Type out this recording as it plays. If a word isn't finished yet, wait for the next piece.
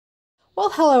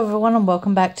Well, hello everyone and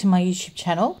welcome back to my YouTube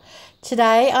channel.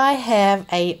 Today I have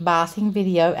a bathing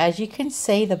video. As you can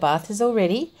see, the bath is all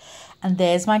ready, and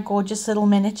there's my gorgeous little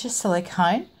miniature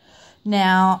silicone.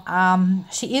 Now,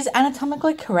 she is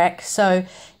anatomically correct, so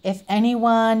if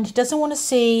anyone doesn't want to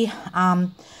see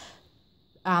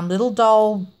little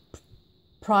doll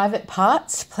private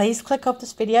parts, please click off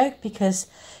this video because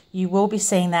you will be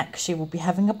seeing that she will be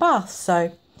having a bath.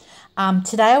 So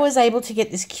today I was able to get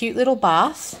this cute little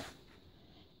bath,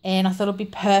 and I thought it'd be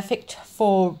perfect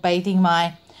for bathing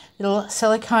my little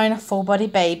silicone full body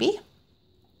baby.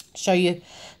 Show you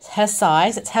her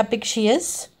size. It's how big she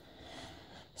is.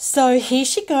 So here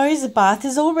she goes. The bath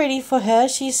is all ready for her.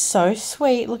 She's so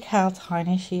sweet. Look how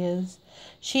tiny she is.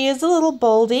 She is a little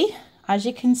baldy, as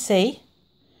you can see.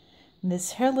 And this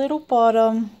is her little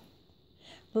bottom.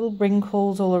 Little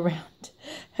wrinkles all around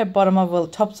her bottom of her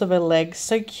tops of her legs.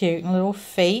 So cute. And little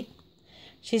feet.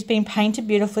 She's been painted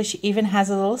beautifully. She even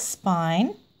has a little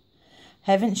spine.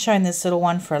 I haven't shown this little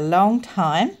one for a long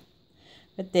time.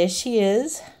 But there she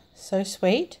is. So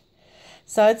sweet.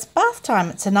 So it's bath time.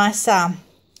 It's a nice,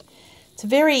 it's a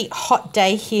very hot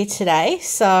day here today.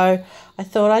 So I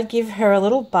thought I'd give her a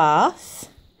little bath.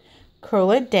 Cool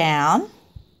her down.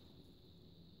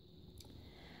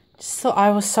 So I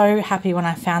was so happy when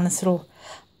I found this little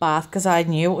bath because I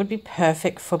knew it would be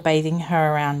perfect for bathing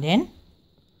her around in.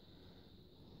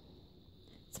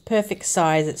 Perfect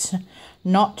size. It's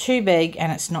not too big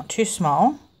and it's not too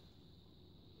small,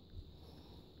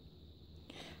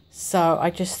 so I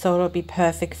just thought it would be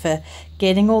perfect for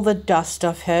getting all the dust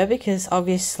off her, because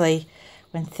obviously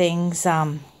when things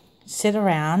sit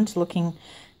around looking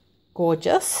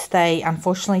gorgeous, they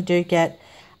unfortunately do get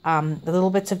the little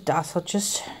bits of dust. I'll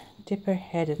just dip her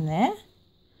head in there,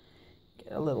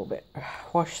 get a little bit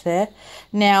wash there.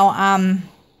 Now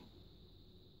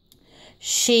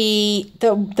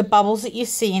the bubbles that you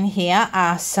see in here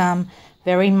are some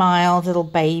very mild little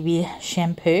baby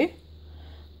shampoo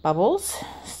bubbles.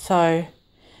 So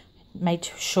made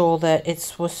sure that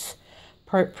it was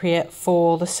appropriate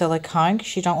for the silicone,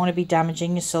 because you don't want to be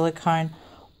damaging your silicone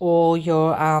or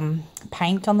your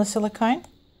paint on the silicone.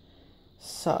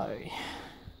 So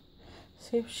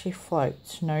see if she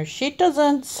floats. No, she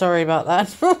doesn't. Sorry about that.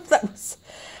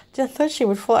 I thought she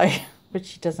would float, but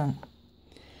she doesn't.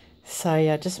 So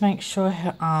yeah, just make sure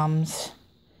her arms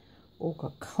all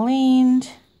got cleaned.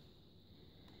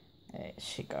 There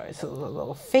she goes,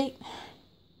 little feet.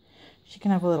 She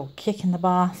can have a little kick in the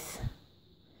bath.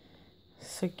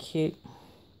 So cute.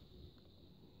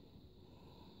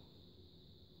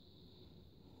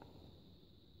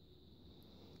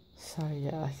 So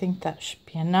yeah, I think that should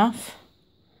be enough.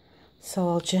 So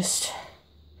I'll just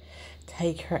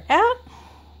take her out,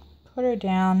 put her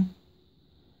down,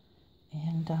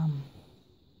 and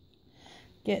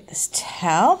get this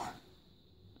towel,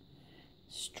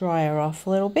 just dry her off a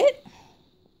little bit.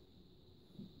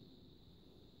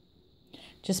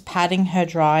 Just patting her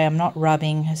dry. I'm not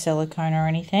rubbing her silicone or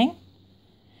anything.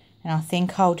 And I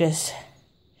think I'll just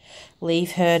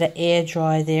leave her to air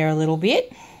dry there a little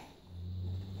bit.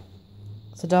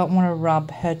 So don't want to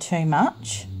rub her too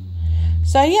much.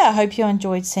 So yeah, I hope you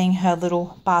enjoyed seeing her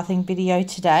little bathing video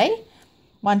today.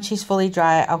 Once she's fully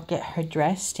dry, I'll get her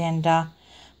dressed and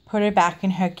put her back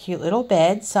in her cute little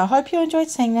bed. So I hope you enjoyed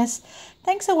seeing this.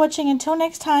 Thanks for watching. Until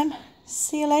next time,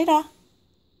 see you later.